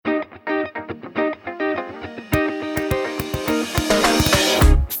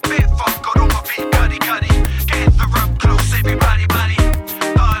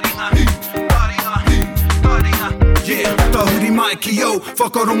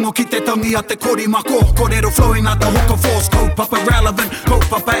whakarongo ki te tangi a te korimako. Kōrero flowing out the hooker force. Kaupapa relevant,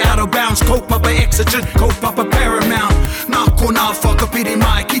 kaupapa out of bounds, kaupapa exigent, kaupapa paramount. Nā ko nā whakapiri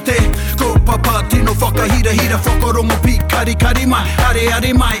mai ki te kaupapa tino whakahira whakarongo pi kari mai.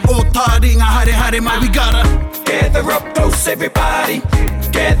 Hare mai, o tā ringa hare mai. We gotta gather up close everybody.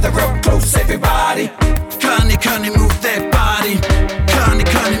 Gather up close everybody. Kani move that body. Kani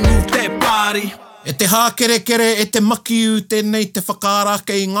move that body. E te hākerekere, e te makiu tēnei te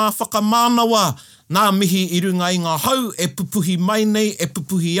whakarake i ngā whakamānawa. Nā mihi i runga i ngā hau, e pupuhi mai nei, e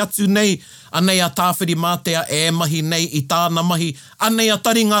pupuhi atu nei. Anei a tāwhiri mātea, e mahi nei i tāna mahi. Anei a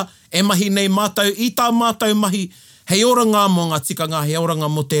taringa, e mahi nei mātou, i tā mātou mahi. Hei oranga mō ngā tikanga, hei oranga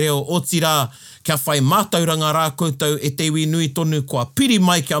mō te reo o tira. Kia whai mātauranga rā koutou e te iwi nui tonu kua piri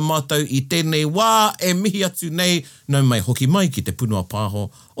mai kia mātou i tēnei wā e mihi atu nei. Nau mai hoki mai ki te punua pāho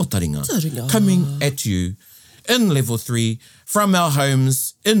o Taringa. Coming at you in level 3 from our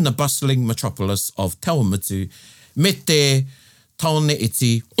homes in the bustling metropolis of Tawamutu me te taone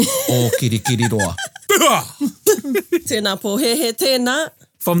iti o Kirikiriroa. Tēnā pōhehe, tēnā.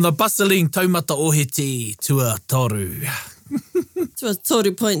 From the bustling taumata ohiti to a toru. To a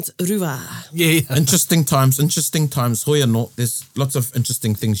toru point rua. Yeah. Interesting times. Hoi anō. There's lots of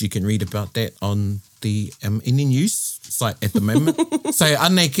interesting things you can read about that on the Any News site at the moment. So,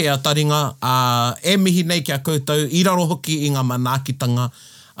 anei ke a taringa, e mihi nei kia koutou, i raro hoki i ngā manaakitanga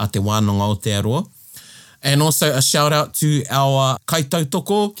a te wānanga o te aroa. And also a shout out to our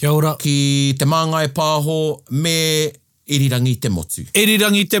kaitautoko. Kia ora. Ki te māngai pāho me Irirangi te motu.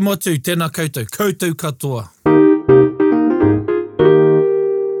 Irirangi te motu, tēnā koutou. Koutou katoa.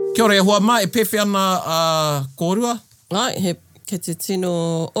 Kia ora e hoa mā, e pewhi ana kōrua? Ai, ke te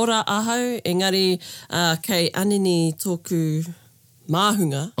tino ora ahau, engari kei anini tōku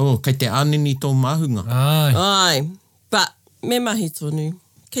māhunga. Oh, kei te anini tō māhunga. Ai, but me mahi tonu,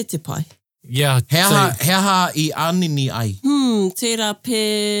 kei te pai. Yeah. He aha i anini ai? Tērā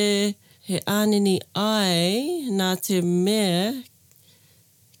pē he anini ai, nā te mea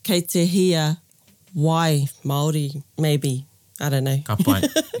kei te hia wai Māori, maybe. I don't know. Ka pai,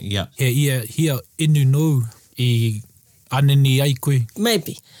 yeah. Hia inu nou I anini ai koe.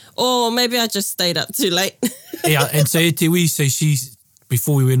 Maybe. Or maybe I just stayed up too late. Yeah, and so e te wī, so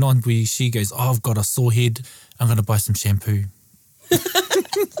before we went on, she goes, oh, I've got a sore head, I'm going to buy some shampoo.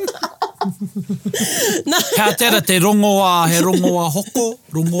 No. Hea tera te rongoa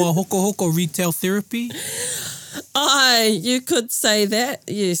hoko, retail therapy. You could say that.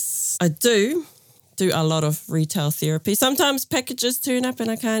 Yes, I do a lot of retail therapy. Sometimes packages turn up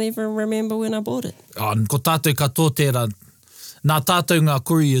and I can't even remember when I bought it. Ko tātou katoa tērā, nā tātou ngā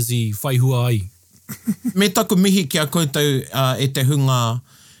couriers I whaihua ai. Me taku mihi kia koutou e te hunga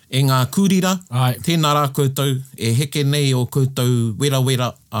e ngā kūrira. Ai. Tēnā rā koutou e heke nei o koutou wera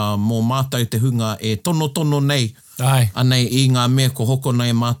mō mātou te hunga e tono nei. Ai. Anei I ngā mea ko hoko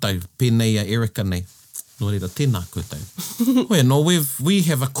nei mātou, pēnei a Erika nei. Nō reira, tēnā koutou. Hoi anō, we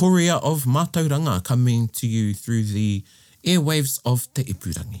have a courier of mātauranga coming to you through the airwaves of Te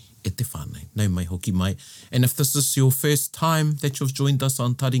Ipurangi, e te whānei, nau mai hoki mai. And if this is your first time that you've joined us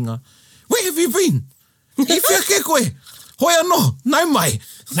on Taringa, where have you been? I whiake koe. Hoi anō, nau mai.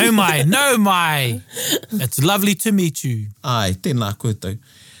 No mai. It's lovely to meet you. Ai, tēnā koutou.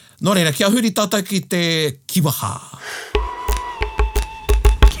 Nō reira, kia huri tātou ki te kiwaha.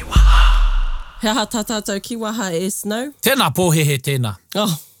 He aha tā tātou kiwaha e Snow? Tēnā pōhehe tēnā.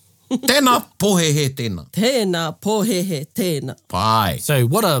 Oh. Tēnā pōhehe tēnā. Tēnā pōhehe tēnā. Pai. So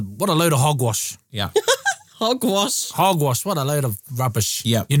what a load of hogwash. Yeah. Hogwash. Hogwash, what a load of rubbish.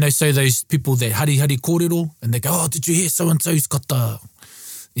 Yeah. You know, so those people that hari kōrero, and they go, oh, did you hear so-and-so's got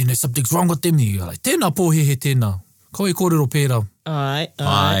something's wrong with them? And you're like, tēnā pōhehe tēnā. Koe kōrero pērā.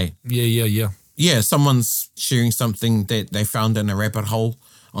 Ai. Yeah. Yeah, someone's sharing something that they found in a rabbit hole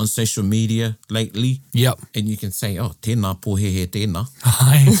on social media lately. Yep. And you can say, oh, tēnā pōhehe tēnā.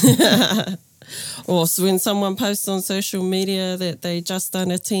 Or so when someone posts on social media that they just done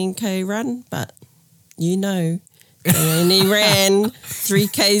a 10K run, but you know, and he ran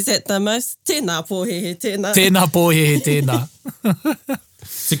 3Ks at the most, tēnā pōhehe tēnā. Tēnā pōhehe tēnā.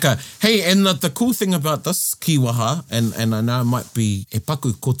 Tika. Hey, and the cool thing about this kiwaha, and I know it might be e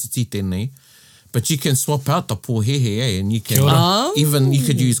paku kotiti tēnei, but you can swap out the pōhehe, and you can even, you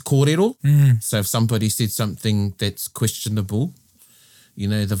could use kōrero. So if somebody said something that's questionable, you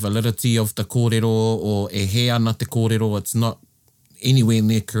know, the validity of the kōrero or e he ana te kōrero, it's not anywhere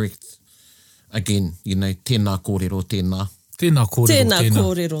near correct. Again, you know, tēnā kōrero tēnā. Tēnā kōrero tēnā. Tēnā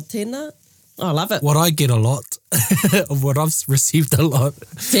kōrero tēnā. I love it. What I get a lot, of what I've received a lot.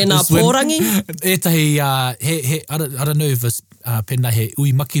 Tēnā is when- pōrangi. Ētahi, I don't know if it's pēnā he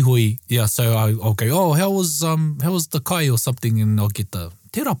ui makihui. Yeah, so I'll go, oh, how was the kai or something, and I'll get the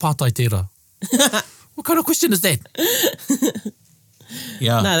tērā pātai tērā. What kind of question is that?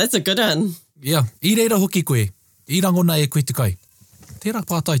 Yeah. No, that's a good one. Yeah, I reira hoki koe. I rangona e koe te kai. Tērā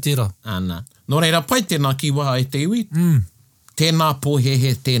pātai tērā. Ana. Nō reira pai tēnā ki waha e te iwi. Tēnā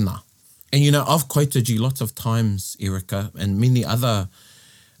pōhehe tēnā. And, you know, I've quoted you lots of times, Erica, and many other,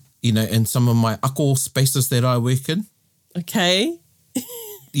 you know, in some of my ako spaces that I work in. Okay.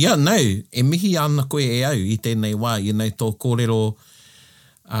 Yeah, no, e mihi ana koe e au I tēnei wā, you know, tō kōrero,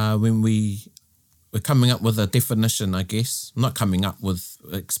 when we're coming up with a definition, I guess. Not coming up with,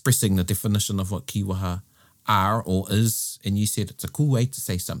 expressing the definition of what kiwaha are or is, and you said it's a cool way to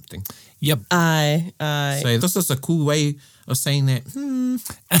say something. Yep. Aye. So this is a cool way of saying that,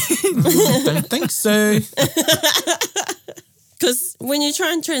 don't think so. Because when you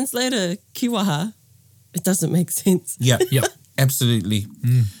try and translate a kiwaha, it doesn't make sense. Yeah, Yep. absolutely.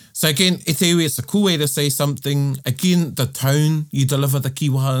 So again, e te iwi, it's a cool way to say something. Again, the tone you deliver the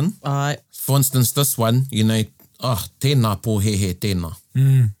kiwaha in. Aye. For instance, this one, you know, tēnā pōhehe tēnā.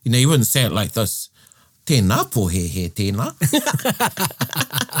 You know, you wouldn't say it like this. Tēnā pōhehe tēnā.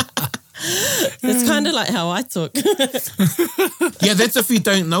 It's kind of like how I talk. Yeah, that's if you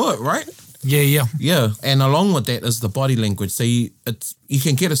don't know it, right? Yeah. Yeah, and along with that is the body language. So you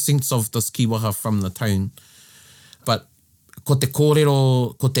can get a sense of this kiwaha from the tone. But ko te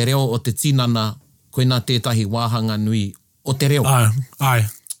kōrero, ko te reo o te tinana, koe nā tētahi wāhanga nui o te reo. Aye.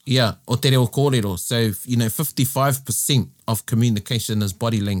 Yeah, o te reo kōrero. So, you know, 55% of communication is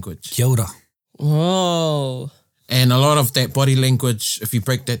body language. Kia ora. Whoa. And a lot of that body language, if you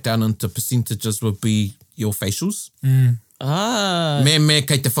break that down into percentages, would be your facials. Ah. Me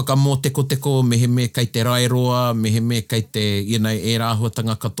kei te whakamō teko, me kei te rairoa, me kei te, you know, e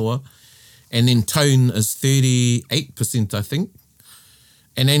rāhuatanga katoa. And then tone is 38%, I think.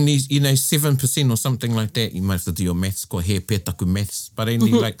 And only, you know, 7% or something like that. You might have to do your maths, ko he pētaku maths. But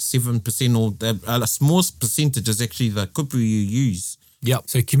only like 7% or a small percentage is actually the kupu you use. Yep.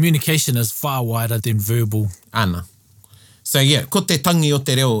 So communication is far wider than verbal. Ana. So yeah, ko te tangi o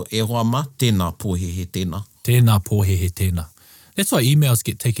te reo e hoa ma, tēnā pōhehe tēnā. Tēnā pōhehe tēnā. That's why emails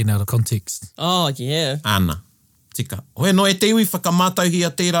get taken out of context. Oh, yeah. Ana. Tika. Hoi no e te iwi whakamātauhia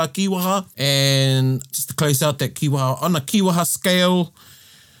tērā kiwaha. And just to close out that kiwaha, on a kiwaha scale,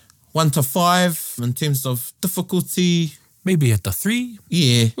 1 to 5 in terms of difficulty. Maybe at the 3.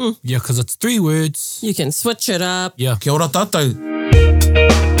 Yeah. Yeah, because it's 3 words. You can switch it up. Yeah. Kia ora tātou.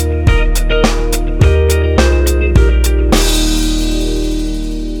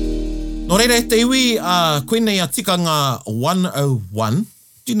 Nō reira te iwi, koenei a tikanga 101.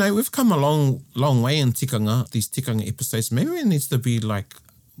 You know, we've come a long way in tikanga, these tikanga episodes. Maybe it needs to be like,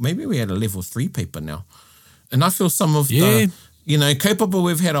 maybe we're at a level 3 paper now. And I feel some of the, you know, kaupapa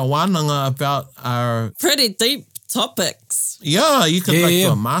we've had a wānanga about our... Pretty deep topics. Yeah, you could do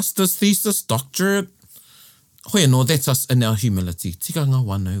Yeah. a master's thesis, doctorate. Hoi no, that's us in our humility. Tikanga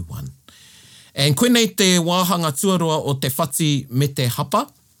 101. And koenei te wāhanga tuarua o te whati me te hapa.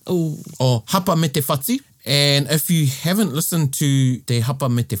 Ooh. Or hapa me te whati. And if you haven't listened to te hapa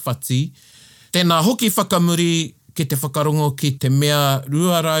me te whati, tēnā hoki whakamuri ki te whakarongo ki te mea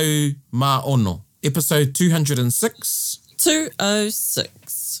ruarau mā ono. Episode 206.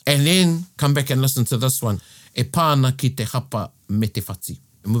 206. And then come back and listen to this one. E pāna ki te hapa me te whati.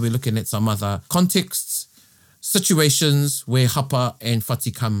 And we'll be looking at some other contexts, situations where hapa and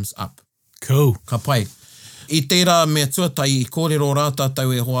whati comes up. Cool. Ka pai. I tērā mea tuatai I kōrero rāta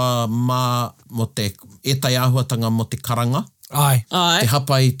tau e hoa mā mo te etai āhuatanga mo te karanga. Aye. Aye. Te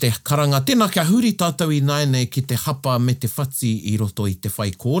hapa I te karanga. Tēnā kia huri tātou I naenei ki te hapa me te whati I roto I te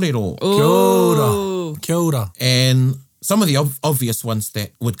whai kōrero. Kia ora. Kia ora. And some of the obvious ones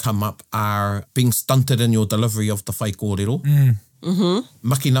that would come up are being stunted in your delivery of the whai kōrero.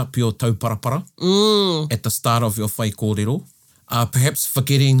 Mucking up your tauparapara at the start of your whai kōrero. Perhaps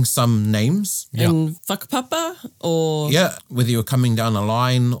forgetting some names. Yeah. And whakapapa or... Yeah, whether you're coming down a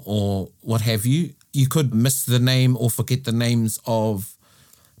line or what have you. You could miss the name or forget the names of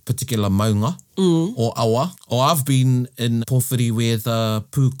particular maunga or awa. Or I've been in pōwhiri where the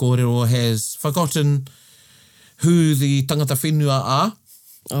pū kōrero has forgotten who the tangata whenua are.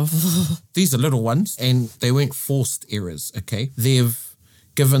 Oh. These are little ones and they weren't forced errors, okay? They've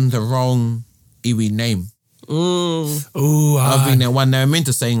given the wrong iwi name. Ooh, I've aye. been at one, they were meant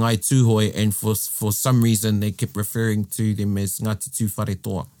to say Ngai Tūhoi and for some reason they kept referring to them as Ngāti Tūwhare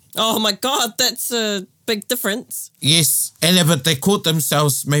Toa. Oh my God, that's a big difference. Yes, and but they caught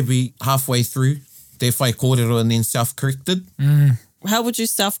themselves maybe halfway through their whai kōrero and then self-corrected. How would you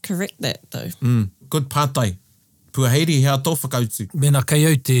self-correct that, though? Good pātai. Puaheiri, hea tō whakautu. Mena kei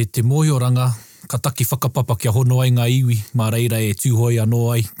au te mōhioranga, ka taki whakapapa kia hono ai ngā iwi, mā reira e tūhoi anō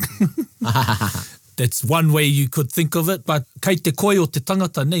ai. That's one way you could think of it, but kei te koi o te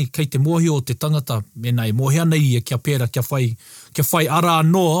tangata nei, kei te mōhio o te tangata, mena e mōhia nei e kia pēra, kia whai ara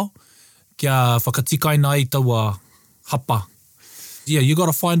anō, kia whakatikaina ai taua hapa. Yeah, you got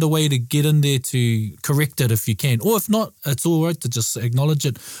to find a way to get in there to correct it if you can. Or if not, it's all right to just acknowledge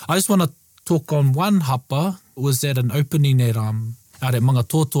it. I just want to talk on one hapa. It was at an opening out at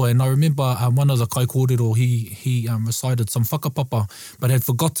Mangatotoa, and I remember one of the kai kōrero, he recited some whakapapa, but had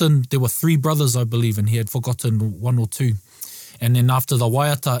forgotten, there were 3 brothers, I believe, and he had forgotten 1 or 2. And then after the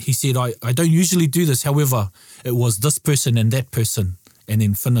waiata, he said, I don't usually do this, however, it was this person and that person, and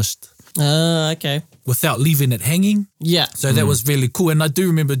then finished. Okay. Without leaving it hanging. Yeah. So that was really cool. And I do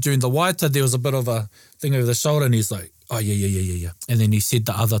remember during the waiata, there was a bit of a thing over the shoulder, and he's like, oh, yeah. And then he said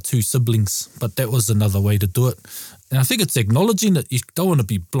the other 2 siblings, but that was another way to do it. And I think it's acknowledging that you don't want to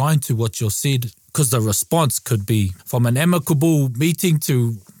be blind to what you're said, because the response could be from an amicable meeting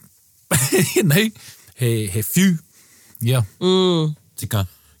to, you know, he few. Yeah. Tika.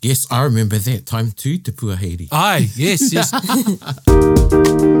 Yes, I remember that time too, te puaheiri. Aye, yes.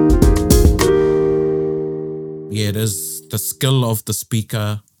 Yeah, it is the skill of the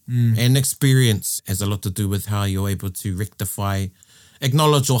speaker and experience has a lot to do with how you're able to rectify,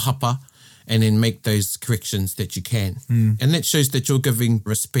 acknowledge your hapa, and then make those corrections that you can. And that shows that you're giving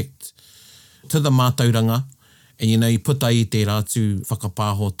respect to the mātauranga. And, you know, you puta i te rātu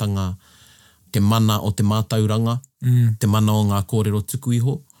whakapāhotanga, te mana o te mātauranga, te mana o ngā kōrero tuku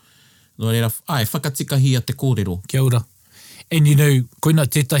iho. Nō reira, whakatikahi te kōrero. Kia ora. And you know, koina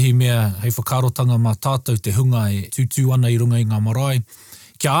tētahi mea hei whakarotanga mā tātou te hunga e tūtū ana I runga I ngā marae.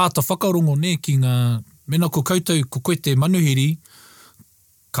 Kia āta whakarongo ne ki ngā mena ko koutou, ko koe te manuhiri,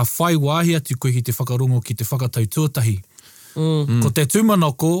 ka whai wāhi atu koe ki te whakarongo ki te whakatau tuatahi. Ko te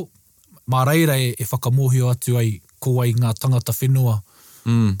tūmanako, mā reira e whakamōhio atu ai ko ai ngā tangata whenua.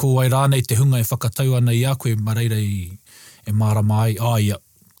 Ko ai rānei te hunga e whakatau ana I a koe, mā reira e mārama ai. Oh, yeah,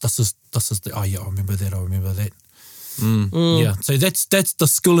 this is the, oh yeah, I remember that. Yeah, so that's the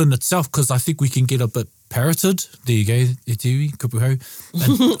skill in itself, because I think we can get a bit parroted. There you go, e tiwi, kupuhau.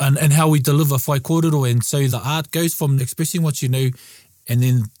 And how we deliver whai kōrero, and so the art goes from expressing what you know and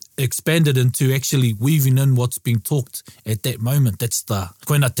then expanded into actually weaving in what's being talked at that moment. That's the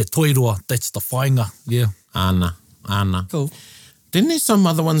koina te toiroa, that's the whainga. Yeah. Ana. Cool. Then there's some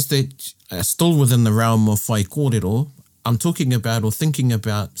other ones that are still within the realm of whai kōrero. I'm talking about or thinking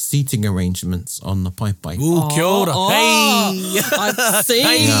about seating arrangements on the paipai. Ooh, kia ora. Hey!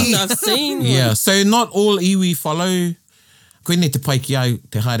 I've seen. Yeah, so not all iwi follow. Koine te pai ki au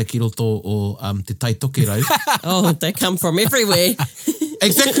te haere ki roto o te taitokerau. Oh, they come from everywhere.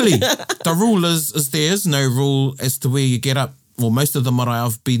 Exactly. The rule is there is no rule as to where you get up. Well, most of the marae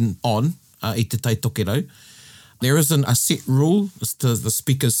I've been on I te taitokerau. There isn't a set rule as to the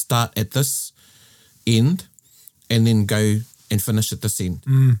speakers start at this end and then go and finish at this end.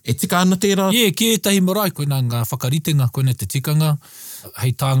 E tika ana tērā? Yeah, ki etahi marae, koina ngā whakaritenga, koina te tikanga,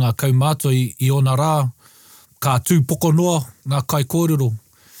 hei tā ngā kaumātua I ona rā, ka tūpoko noa ngā kai kōrero.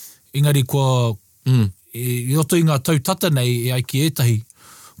 Engari kua, I roto I ngā tautata nei e ai ki etahi,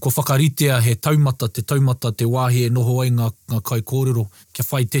 ko whakaritea he taumata, te wāhi e noho ai ngā kai kōrero, kia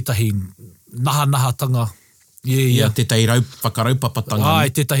whai tētahi naha-nahatanga. Yeah. Tētahi whakaraupapatanga. Ai,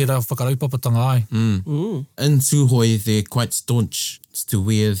 tētahi whakaraupapatanga, ai. In Tūhoi, they're quite staunch as to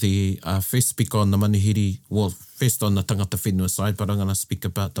where the first speaker on the manuhiri, well, first on the tangata whenua side, but I'm going to speak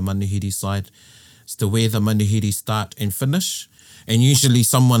about the manuhiri side, as to where the manuhiri start and finish. And usually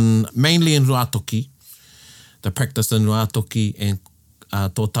someone, mainly in Ruatoki, the practice in Ruatoki, and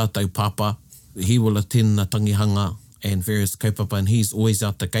tō tātou papa, he will attend the tangihanga and various kaupapa, and he's always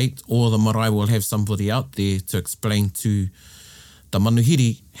out the gate, or the marae will have somebody out there to explain to the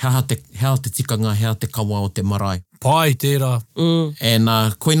manuhiri how te tikanga, how te kawa o te marae. Pai, tērā. And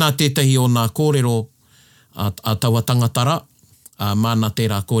koina tētahi o ngā kōrero a taua tangatara, mana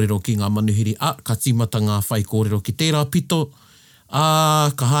tērā kōrero ki ngā manuhiri, ka tīmata ngā whai kōrero ki tērā pito,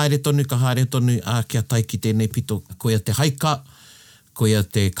 ka haere tonu, kia tai ki tēnei pito, koia te haika, koia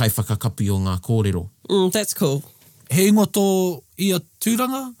te kaiwhakakapi o ngā kōrero. That's cool. He ingoto ia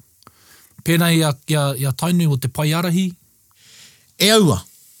tūranga? Pēnei ia tainu o te paiarahi? E aua.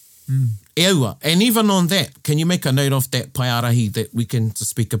 E aua. And even on that, can you make a note of that paiarahi that we can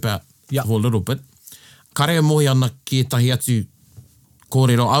speak about for a little bit? Ka rea mohi ana ki etahi atu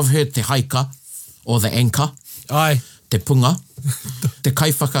kōrero. I've heard te haika. or the anchor, Ai. te punga, te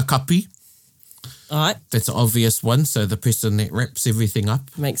kaiwhakakapi. Alright, That's an obvious one, so the person that wraps everything up.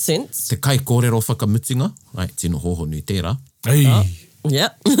 makes sense. Te kai kōrero whakamutinga. Ai, tino hoho nui tērā. Ei.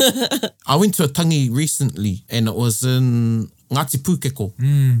 Yep. I went to a tangi recently and it was in Ngāti Pūkeko.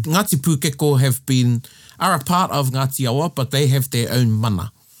 Ngāti Pūkeko are a part of Ngāti Awa, but they have their own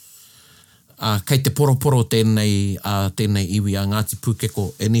mana. Kei te poroporo tēnei iwi a Ngāti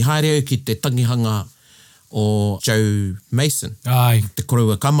Pūkeko. E ni haere au ki te tangihanga o Joe Mason. Ai. Te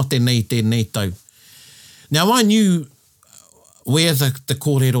korua kamate nei tēnei tau. Now I knew where the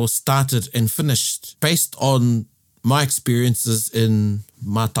kōrero started and finished based on my experiences in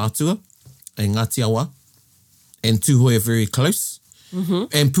Mātātua and Ngāti Awa, and Tūhoe are very close.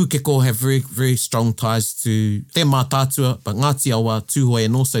 And Pūkeko have very, very strong ties to te Mātātua, but Ngāti Awa, Tūhoe,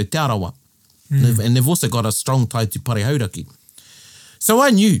 and also Te Arawa. And they've also got a strong tie to Parehauraki. So I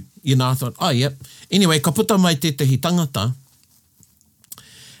knew, I thought, yep. Anyway, ka puta mai tētahi tangata,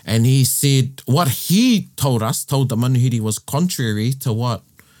 and he said what he told the manuhiri was contrary to what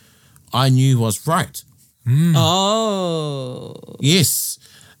I knew was right. Oh. Yes.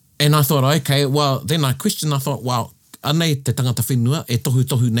 And I thought, okay, well, then I questioned, I thought, well, anei te tangata whenua, e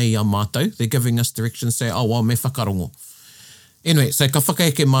tohu nei a mātou. They're giving us directions, say, well, me whakarongo. Anyway, so ka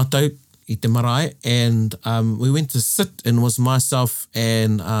whakaeke mātou i te marae, and we went to sit, and it was myself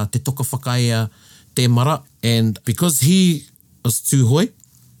and te toka whakaea te mara, and because he was tūhoi,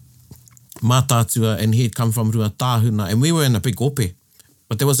 Mātātua, and he had come from Ruatahuna, and we were in a big ope,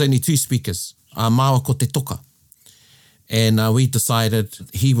 but there was only 2 speakers. Māua ko te toka. And we decided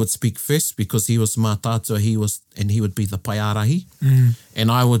he would speak first because he was Mātātua, and he would be the paiarahi.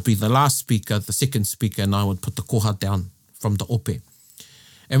 And I would be the last speaker, the second speaker, and I would put the koha down from the ope.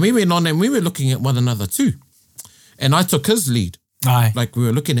 And we went on and we were looking at one another too. And I took his lead. Ai. Like we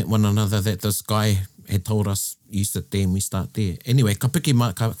were looking at one another that this guy had told us, you sit there and we start there. Anyway, ka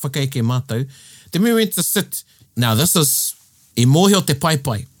whakaeke mātou. Then we went to sit. Now this is i mōhio te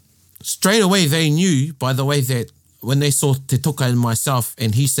paipai. Straight away they knew by the way that when they saw Te Toka and myself,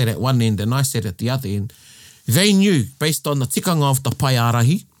 and he sat at one end and I sat at the other end, they knew based on the tikanga of the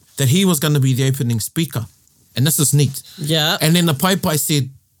paiarahi that he was going to be the opening speaker. And this is neat. Yeah. And then the paipai said,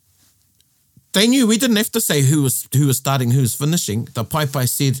 they knew we didn't have to say who was starting, who was finishing. The paipai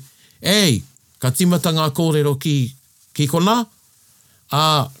said, hey, ka timata ngā kōrero ki kona?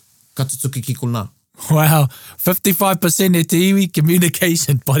 Ka tutuki ki kona. Wow. 55% e te iwi,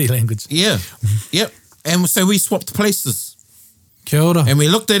 communication, body language. Yeah. Yep. And so we swapped places. Kia ora. And we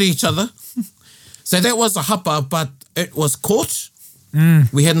looked at each other. So that was a hapa, but it was caught.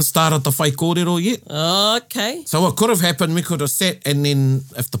 We hadn't started the whai kōrero yet. Okay. So what could have happened, we could have sat, and then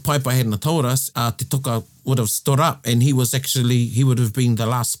if the paipai hadn't told us, Te Toka would have stood up, and he would have been the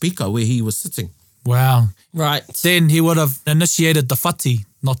last speaker where he was sitting. Wow. Right. Then he would have initiated the whati,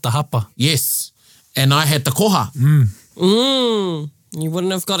 not the hapa. Yes. And I had the koha. You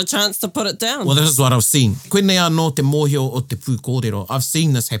wouldn't have got a chance to put it down. Well, this is what I've seen. Koenei anō te mōhio o te pū kōrero. I've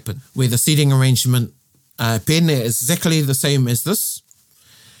seen this happen, where the seating arrangement pēne is exactly the same as this.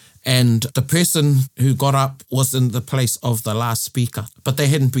 And the person who got up was in the place of the last speaker, but they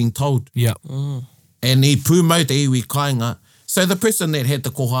hadn't been told. Yeah. And he pūmau te iwi kāinga. So the person that had the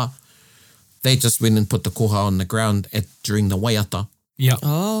koha, they just went and put the koha on the ground during the waiata. Yeah.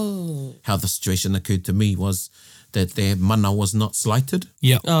 Oh. How the situation occurred to me was that their mana was not slighted.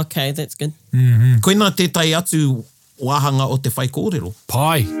 Yeah. Okay, that's good. Koina tētai atu wāhanga o te whai kōrero.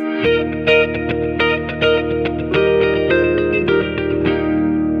 Pai.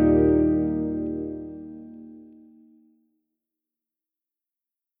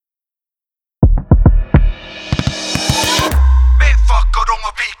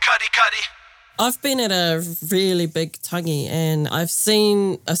 I've been at a really big tangi and I've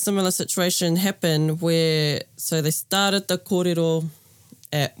seen a similar situation happen where, so they started the kōrero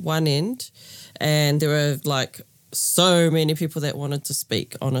at one end and there were like so many people that wanted to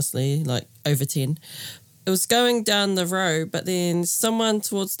speak, honestly, like over 10. It was going down the road, but then someone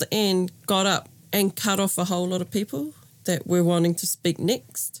towards the end got up and cut off a whole lot of people that were wanting to speak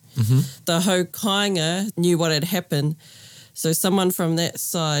next. The hau kāinga knew what had happened. So someone from that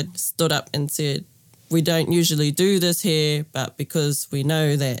side stood up and said, we don't usually do this here, but because we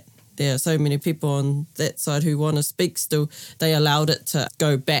know that there are so many people on that side who want to speak still, they allowed it to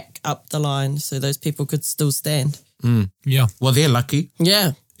go back up the line so those people could still stand. Yeah. Well, they're lucky.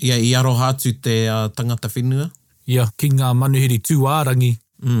 Yeah. Ia i aroha atu te tangata whenua. Yeah. Ki ngā manuhiri tūārangi.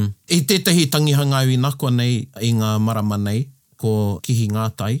 I tētahi tangihanga i nakua nei i ngā marama nei, ko Kihi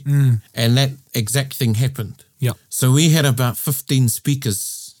Ngātai, and that exact thing happened. Yeah. So we had about 15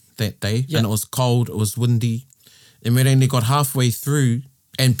 speakers that day. Yeah. And it was cold, it was windy. And we only got halfway through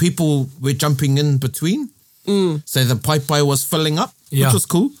and people were jumping in between. So the pai was filling up, Yeah. which was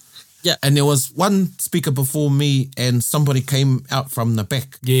cool. Yeah. And there was one speaker before me and somebody came out from the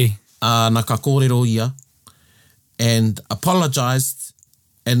back. Yeah. Nā ka kōrero ia. And apologised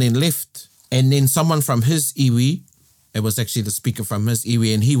and then left. And then someone from his iwi, it was actually the speaker from his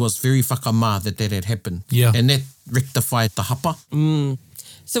iwi, and he was very whakamā that had happened. Yeah. And that rectified the hapa.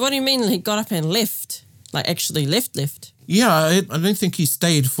 So what do you mean he got up and left? Like actually left? Yeah, I don't think he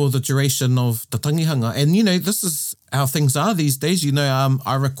stayed for the duration of the tangihanga. And, you know, this is how things are these days. You know,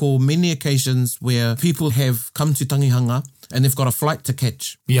 I recall many occasions where people have come to tangihanga and they've got a flight to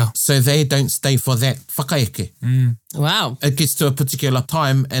catch. Yeah. So they don't stay for that whakaeke. Wow. It gets to a particular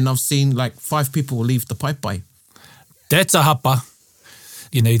time and I've seen like 5 people leave the pai. That's a hapa.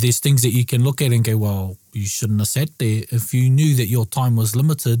 You know, there's things that you can look at and go, well, you shouldn't have sat there if you knew that your time was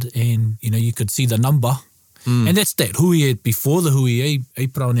limited and, you know, you could see the number. And that's that hui before the hui,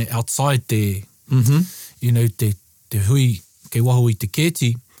 praone outside there. You know, te hui, ke waho i te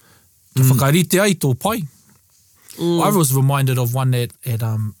kēti, ke whakarite ai tō pai. I was reminded of one at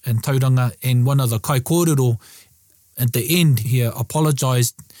in Tauranga, and one of the kai kōrero at the end here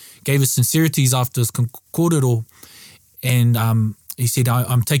apologised, gave his sincerities after his kōrero, and he said,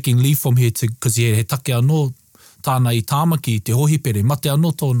 I'm taking leave from here because he take anō tāna i tāmaki, te hohipere, mate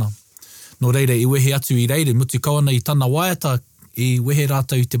anō tōna. Nō reira, i wehe atu i reire, mutu kawana i tāna waiata, i wehe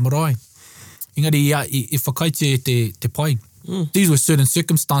rātou i te marae. Engari, i whakaite te pai. These were certain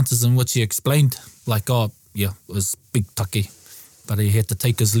circumstances in which he explained, like, oh, yeah, it was big take, but he had to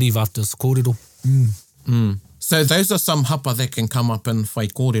take his leave after his kōrero. So those are some hapa that can come up in whai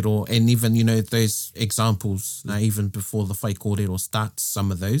kōrero, and even, you know, those examples, even before the whai kōrero starts,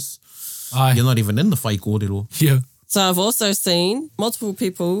 some of those. Aye. You're not even in the whai kōrero. Yeah. So I've also seen multiple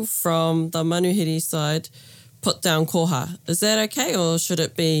people from the manuhiri side put down koha. Is that okay, or should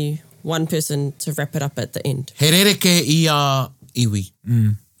it be one person to wrap it up at the end? He rereke i a iwi.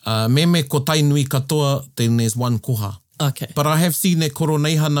 Me ko tainui katoa, then there's one koha. Okay. But I have seen it koro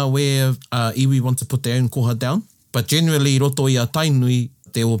neihana where iwi want to put their own koha down. But generally, roto i a tainui,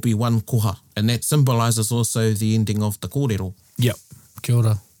 there will be one koha. And that symbolises also the ending of the kōrero. Yep. Kia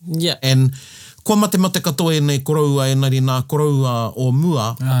ora. Yeah. And kua mate katoa e nei koroua, engari nā koroua o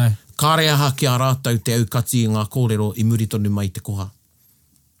mua, Aye. kāre aha ki a rātou te aukati i ngā kōrero i muri tonu mai te koha.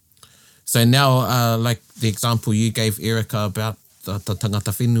 So now, like the example you gave, Erica, about the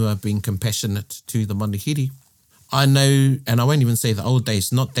tangata whenua being compassionate to the manuhiri, I know, and I won't even say the old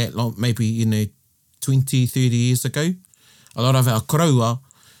days, not that long, maybe, you know, 20, 30 years ago, a lot of our koroua,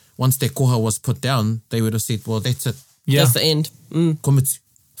 once their koha was put down, they would have said, well, that's it. Yeah. That's the end. Komitu.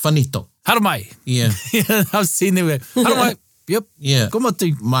 Finito. Haramai. Yeah. I've seen them. Haramai. Yep. Yeah.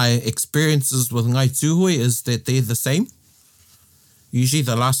 Komatu. My experiences with Ngai Tūhoi is that they're the same. Usually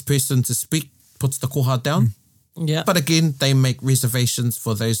the last person to speak puts the koha down. Yeah. But again, they make reservations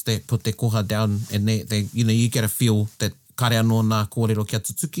for those that put their koha down, and they you know, you get a feel that kare anō nā kōrero kia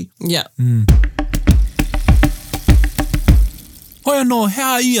tutuki. Yeah. Hoi anō,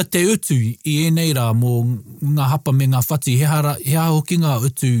 hea ia te utu i enei rā mō ngā hapa me ngā whati, hea hoki ngā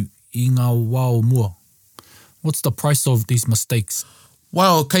utu i ngā wao mua. What's the price of these mistakes?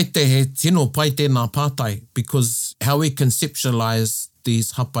 Well, kei te he tino pai tēnā pātai, because how we conceptualise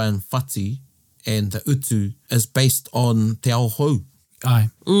these hapa and whati and the utu is based on te ao hou. Aye.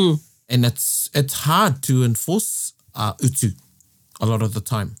 And it's hard to enforce utu a lot of the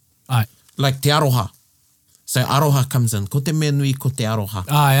time. Aye. Like te aroha. So aroha comes in. Ko te mea nui, ko te aroha.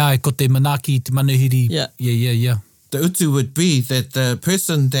 Aye, ko te manaki, te manuhiri. Yeah. Yeah. The utu would be that the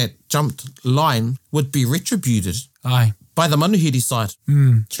person that jumped line would be retributed Aye. by the manuhiri side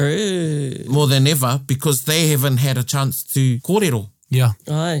True. more than ever, because they haven't had a chance to kōrero. Yeah.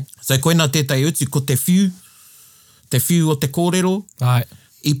 Aye. So koina tētai utu, ko te whiu o te kōrero. Aye.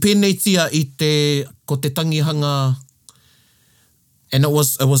 I pēnei tia i te, ko te tangihanga, and it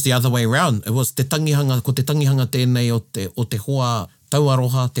was the other way around. It was te tangihanga, ko te tangihanga tēnei o te hoa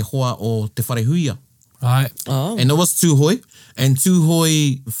tauaroha, te hoa o te wharehuia. Aye. Oh. And it was tūhoi, and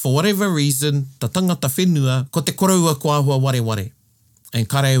tūhoi, for whatever reason, ta tangata whenua, ko te koroua ko ahua ware. And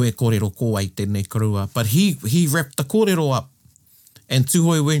kareo e kōrero ko ai tēnei koroua. But he wrapped the kōrero up, and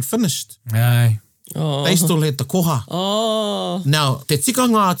tūhoi weren't finished. Aye. Oh. They still had the koha. Oh. Now, te tika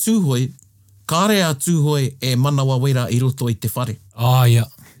ngā tūhoi, kārea tūhoi e manawa wera i roto i te whare. Oh, yeah.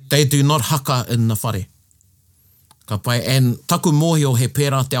 They do not haka in the whare. Ka pai, and taku mōhio he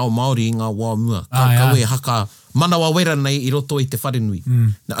pērā te ao Māori i ngā wā mua. Ka e haka manawa wera nei i roto i te whare nui.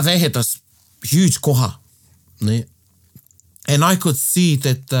 Now, they had this huge koha. Ne? And I could see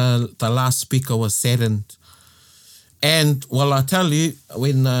that the last speaker was saddened. And, well, I tell you,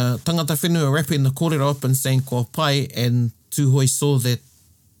 when tangata whenua were wrapping the kōrero up and saying kua pai, and Tūhoi saw that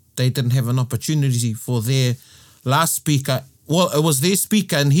they didn't have an opportunity for their last speaker. Well, it was their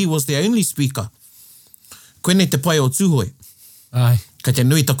speaker and he was their only speaker. Koene te pai o Tūhoi. Ai. Ka te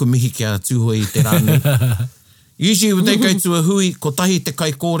nui taku mihi kia Tūhoi i te rānei. Usually when they go to a hui, ko tahi te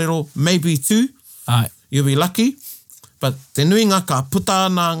kai kōrero, maybe two, Ai. you'll be lucky. But te nui ngā ka puta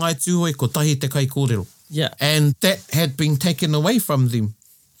ana ngai Tūhoi, ko tahi te kai kōrero. Yeah. And that had been taken away from them.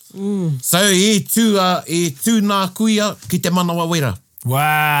 So i tū nā kuia ki te manawa wera.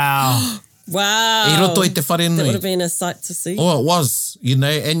 Wow. Wow. I roto i te whare That would nui. have been a sight to see. Oh, it was, you know,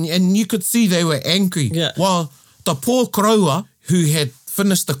 and you could see they were angry. Yeah. Well, the poor Koroua who had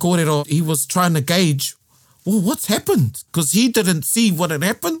finished the kōrero, he was trying to gauge, well, what's happened? Because he didn't see what had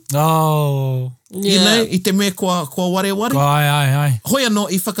happened. Oh. You know, i te mea kua ware. Ai. Hoi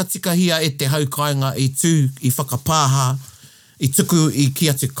anō i whakatikahia e te haukainga i tū i whakapāha, i tuku i ki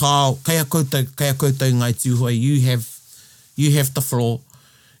atu kāo, kaya koutou ngai Tūhoi, you have the floor,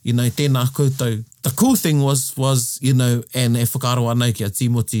 you know, tēnā koutou. The cool thing was, you know, and e whakaaro anau ki a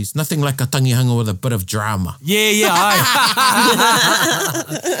Timoti, it's nothing like a tangihanga with a bit of drama. Yeah, ai.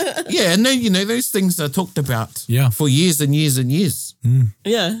 Yeah, and then, you know, those things are talked about for years and years and years.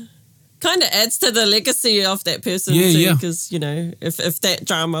 Yeah. Kind of adds to the legacy of that person Yeah, too, yeah. because, you know, if that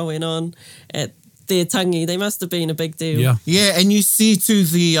drama went on at their tangi, they must have been a big deal. Yeah. Yeah, and you see too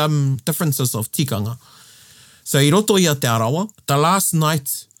the differences of tikanga. So i roto i a te arawa, the last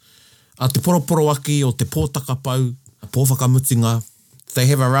night, a te poroporo aki o te pōtaka pau, a pōwhakamutinga, they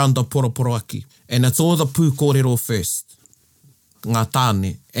have a round of poroporo aki. And it's all the pū kōrero first, ngā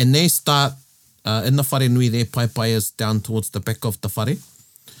tāne. And they start in the whare nui, their pai is down towards the back of the whare.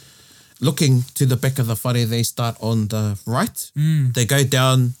 Looking to the back of the whare, they start on the right. They go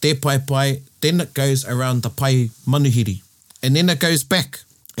down their pai, then it goes around the pai manuhiri. And then it goes back.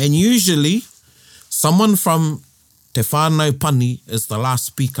 And usually, someone from te whānau pani is the last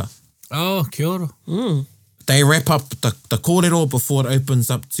speaker. Oh, kia ora. They wrap up the kōrero before it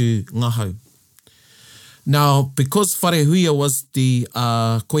opens up to ngahau. Now, because Whare Huia was the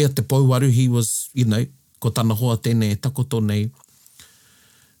koia te pauwaru, he was, you know, ko tana hoa tēnei takoto nei.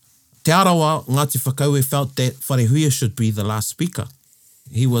 Te arawa, Ngāti Whakaue felt that Whare Huia should be the last speaker.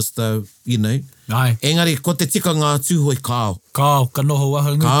 He was the, you know. Ai. Engari, ko te tika ngā tūhoi kāo. Kāo, ka noho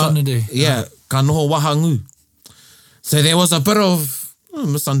wahangu tāne re. Yeah, ka noho wahangu. So there was a bit of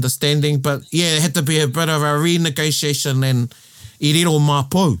misunderstanding, but yeah, it had to be a bit of a renegotiation and I riro mā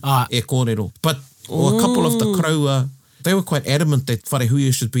pou e kōrero. But a couple of the karaua, they were quite adamant that Whare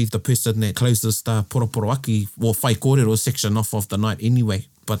Huia should be the person that closes the poroporo aki or whai kōrero section off of the night anyway.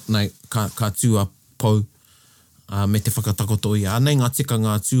 But no, ka tua pou me te whakatakoto ia. Anei ngā tika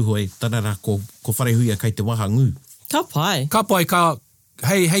ngā tūhoi, tarara ko Whare Huia kei te wahangu. Ka pai. Ka pai,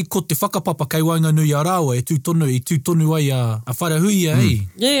 hei ko te whakapapa kei Wainganui a rāua e tūtonu ai a Whare Huia, hei?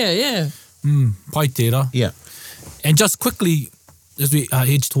 Yeah. Pai tērā. Yeah. And just quickly, as we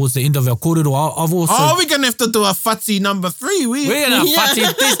edge towards the end of our kōrero, I've also... Oh, we're going to have to do a whati number 3. We're in a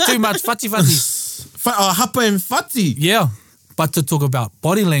whati. There's too much whati. Hapa and whati. Yeah. But to talk about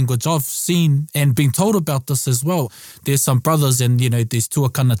body language, I've seen and been told about this as well. There's some brothers and, you know, there's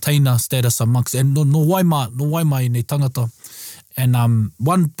tuakana teina status amongst, and no waima I nei tangata. And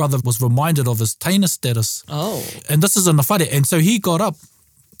one brother was reminded of his teina status. Oh. And this is in the whare. And so he got up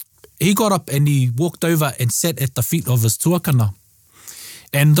and he walked over and sat at the feet of his tuakana.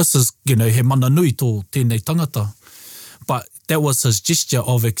 And this is, you know, he mana nui tō tēnei tangata. But that was his gesture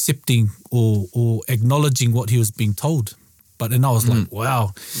of accepting or acknowledging what he was being told. But and I was like,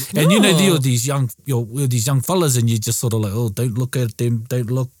 wow. And you know, you're these young fellas and you just sort of like, oh, don't look at them, don't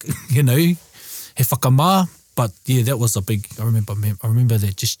look, you know, he whakamā. But yeah, that was a big, I remember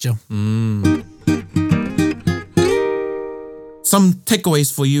that gesture. Some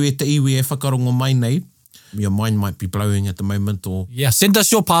takeaways for you e te iwi e whakarongo mai nei. Your mind might be blowing at the moment or... Yeah, send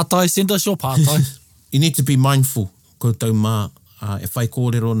us your pātai. You need to be mindful, koutou mā e whai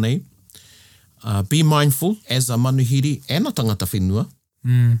kōrero nei. Be mindful as a manuhiri and a tangata whenua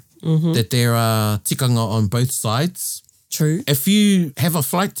that there are tikanga on both sides. True. If you have a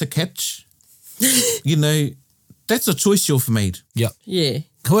flight to catch, you know, that's a choice you've made. Yeah. Yeah.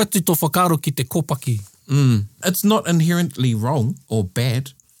 Hoi atu tō whakaaro ki te kōpaki. It's not inherently wrong or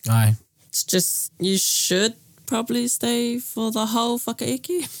bad. Aye. It's just, you should probably stay for the whole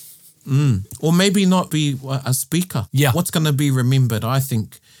whakaeke. Or maybe not be a speaker. Yeah. What's going to be remembered, I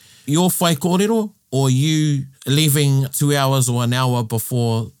think, your whai kōrero or you leaving 2 hours or an hour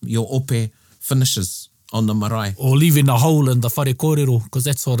before your ope finishes. on the marae. Or leaving a hole in the whare kōrero, because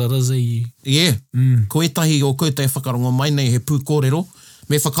that's what it is, eh? Yeah, ko etahi o koe te whakarongo mai nei he pū kōrero,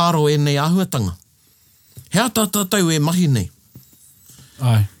 me whakaro e nei āhuatanga. Hea tātou e mahi nei.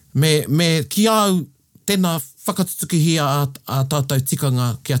 Ai. Me ki au tēnā whakatutukihia a tātou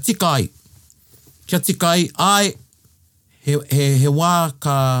tikanga kia tika ai. Kia tika ai, he wā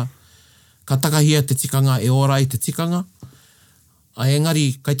ka takahia te tikanga e ora i te tikanga. Ai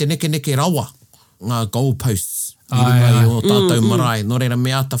engari, kai te neke rawa ngā goalposts i runga i o tātou marae, no reira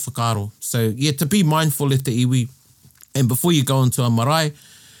me ata whakaro. So, yeah, to be mindful e te iwi. And before you go into a marae,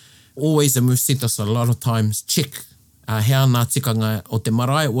 always, and we've said this a lot of times, check hea nā tikanga o te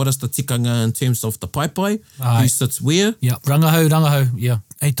marae. What is the tikanga in terms of the paipai? Who sits where? Yeah, rangahau, yeah.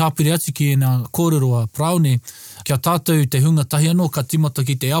 Ei tāpiri atu ki e nā kōrero a praone, kia tātou te hunga tahi anō, ka timata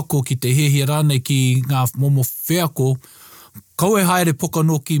ki te ako, ki te hehe rānei ki ngā momo wheako, kau e haere poka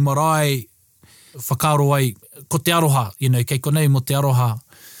no ki marae whakaro ai, ko te aroha, kei konei mo te aroha,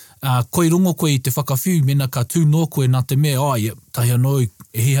 koi rongo koe i te whakawhiu, mena ka tū no koe nā te mea, tahi anō,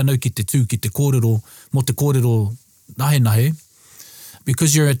 e hi anō ki te tū, ki te kōrero, mo te kōrero nahe.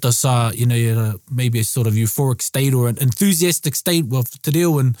 Because you're at this, maybe a sort of euphoric state or an enthusiastic state of te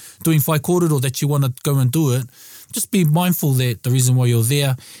reo and doing whai kōrero that you want to go and do it, just be mindful that the reason why you're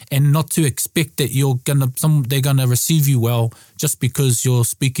there and not to expect that they're gonna receive you well just because you're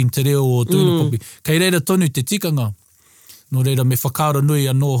speaking te reo or doing it properly. Kei reira tonu te tikanga, no reira me whakaro nui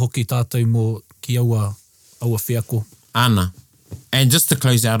anō hoki tātou mo ki aua whiako. Ana. And just to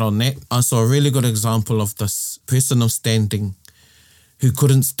close out on that, I saw a really good example of this person of standing who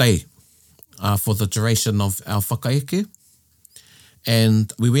couldn't stay for the duration of our whakaeke.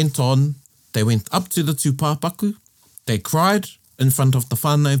 And we went on, they went up to the tūpāpaku, they cried in front of the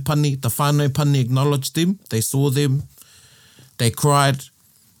whānau pani, the whānau pani acknowledged them, they saw them, they cried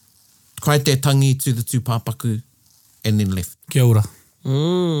their tangi to the tūpāpaku and then left. Kia ora.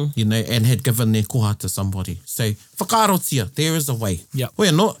 And had given their koha to somebody. So, whakaarotia, there is a way. Yep.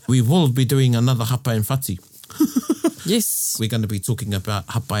 We're not, we will be doing another hapa and whati. Yes. We're going to be talking about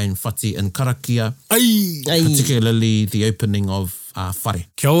hapa and whati in Karakia, Ai. particularly the opening of whare.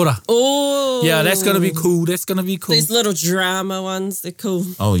 Kia ora. Oh. Yeah, that's going to be cool. That's going to be cool. These little drama ones, they're cool.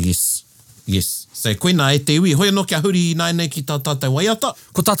 Oh, yes. Yes. So, koina e te iwi, hoi anō kia huri nai nei ki tā tātou waiata.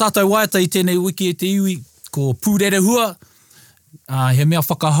 Ko tā tātou waiata i tēnei wiki e te iwi, ko pūrere hua, he mea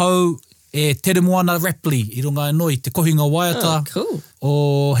whakahau e tere moana Rapley i runga e noi, te kohinga waiata. Oh, cool.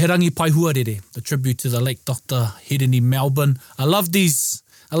 O He Rangi Pai Huarere, the tribute to the late Dr. Hirini Melbourne. I love these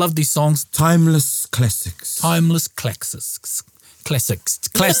songs. Timeless classics. Timeless classics. Classics.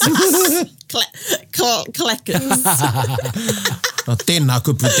 Clackers. Tēnā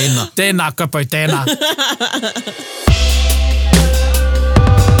kupu, tēnā. Tēnā kupu, tēnā.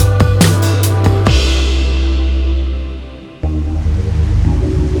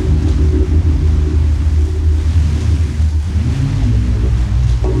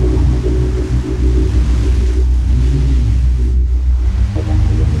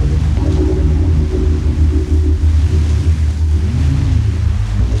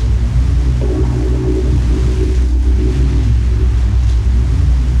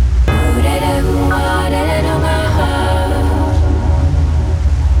 Ooh,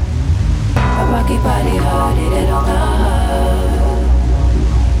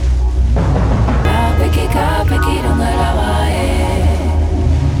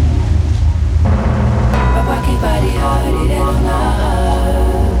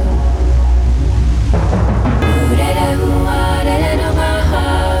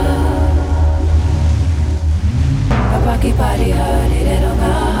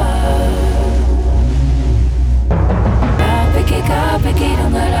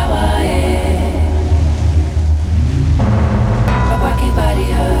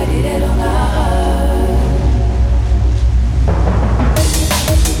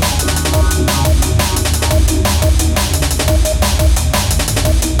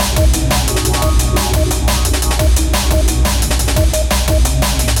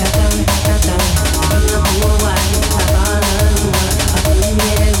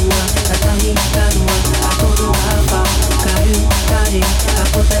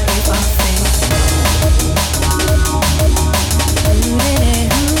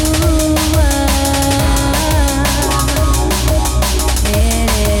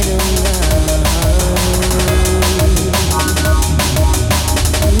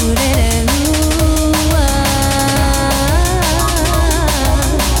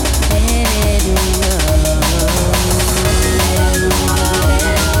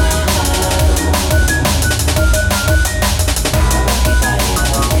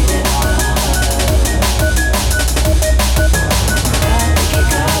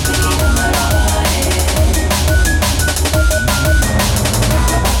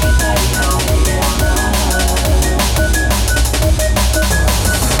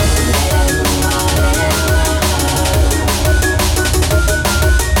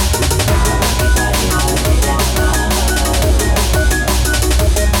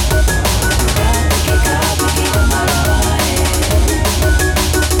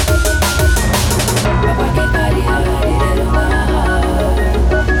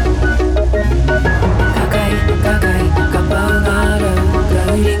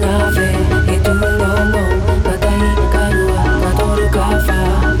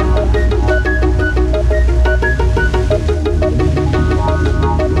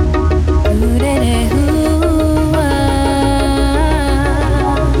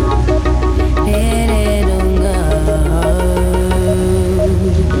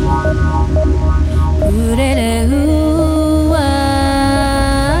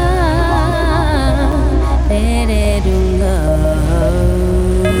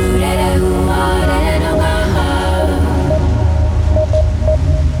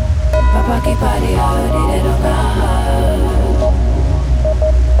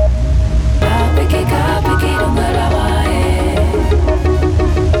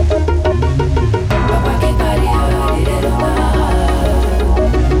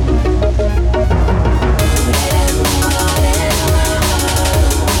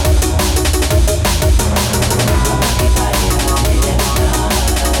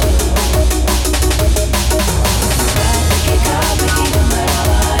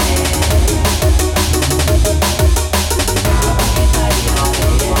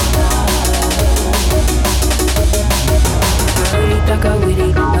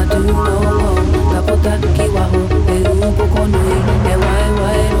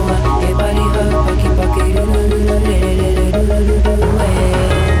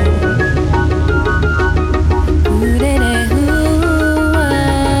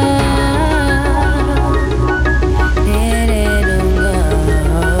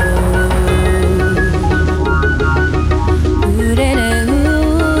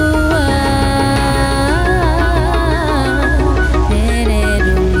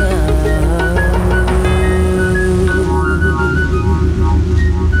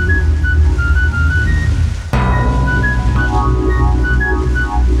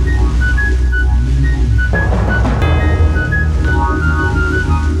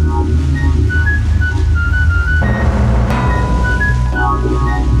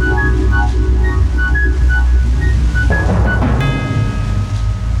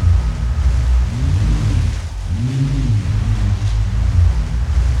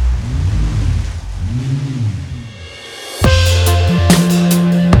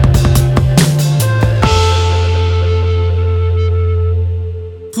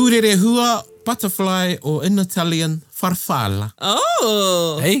 Pūrere hua, butterfly, or in Italian, farfalla.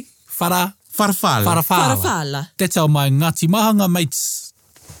 Oh! Hey, Farfalla. Farfalla. That's how my Ngāti Mahanga mates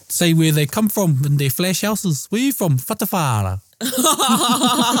say where they come from in their flash houses. Where you from? Farfalla.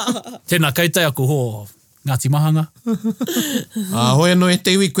 Tēnā koutou aku ho Ngāti Mahanga. Hoi anō e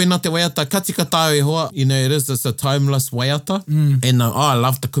te iwi, koe nā te waiata katika tāu e hoa. You know, it's a timeless waiata. And I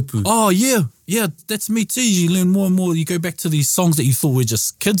love the kupu. Oh, yeah. Yeah, that's me too. You learn more and more. You go back to these songs that you thought were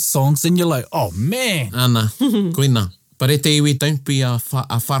just kids' songs and you're like, oh, man. Ana, koina. But e te iwi, don't be a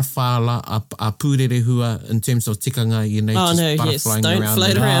farfalla, a pūrere hua in terms of tikanga, you know, Oh, just no, yes. butterflying Don't around. float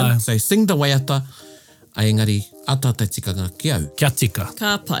and- around. So sing the waiata, a engari, a tātai tikanga ki au. Kia tika.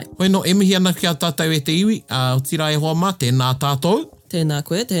 Ka pai. Hoi no, e mihi ana ki a tātou e te iwi, o tira e hoa mā, tēnā tātou. Tēnā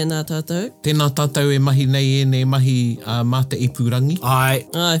koe, tēnā tātou. Tēnā tātou e mahi nei e ne mahi mā te ipurangi. Ai,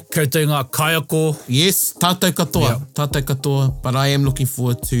 Ai. koutou ngā kaiako. Yes, tātou katoa, Yeah. tātou katoa, but I am looking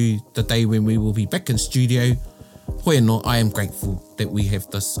forward to the day when we will be back in studio. Hoi no, I am grateful that we have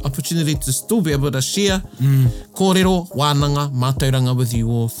this opportunity to still be able to share kōrero, wānanga, mātauranga with you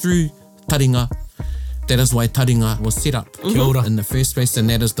all through Taringa. That is why Taringa was set up Kia ora. in the first place, and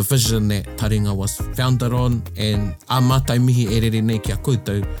that is the vision that Taringa was founded on. And a mātai mihi e rere nei kia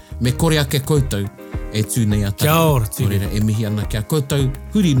koutou, me kore ake koutou e tūnei a Taringa. Kia ora, tūnei. Kōrera, e mihi ana kia koutou,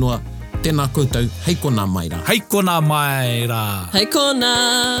 huri noa, tēnā koutou, hei kona mai rā. Hei kona mai rā. Hei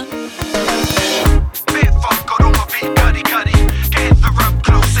kona! Bit whakaronga pi kari kari. Gather up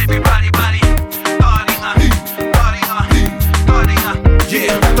close everybody buddy. Taringa, taringa, taringa.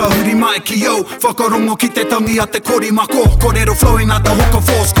 Yeah, tahuri mai ki au. Whakarongo ki te tangi a te kori mako. Kōrero flowing at the hook of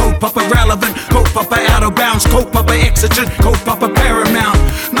force. Kaupapa relevant, kaupapa out of bounds. Kaupapa exigent, kaupapa paramount.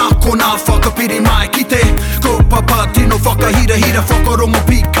 Nā kona whakapiri mai ki te kaupapa tino whakahira hira. Whakarongo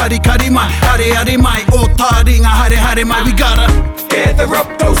pi kari kari mai. Hare hare mai, o taringa hare hare mai. We gotta gather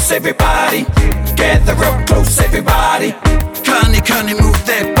up close everybody. Gather up close everybody. Kani move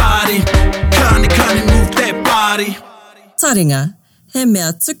that body. Kani move that body. Taringa, he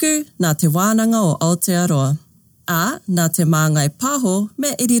mea tuku nā te wānanga o Aotearoa. A, nā te māngai pāho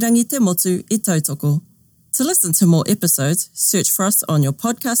me irirangi te motu I tautoko. To listen to more episodes, search for us on your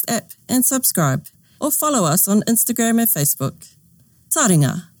podcast app and subscribe, or follow us on Instagram and Facebook.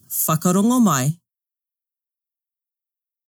 Taringa, whakarongo mai.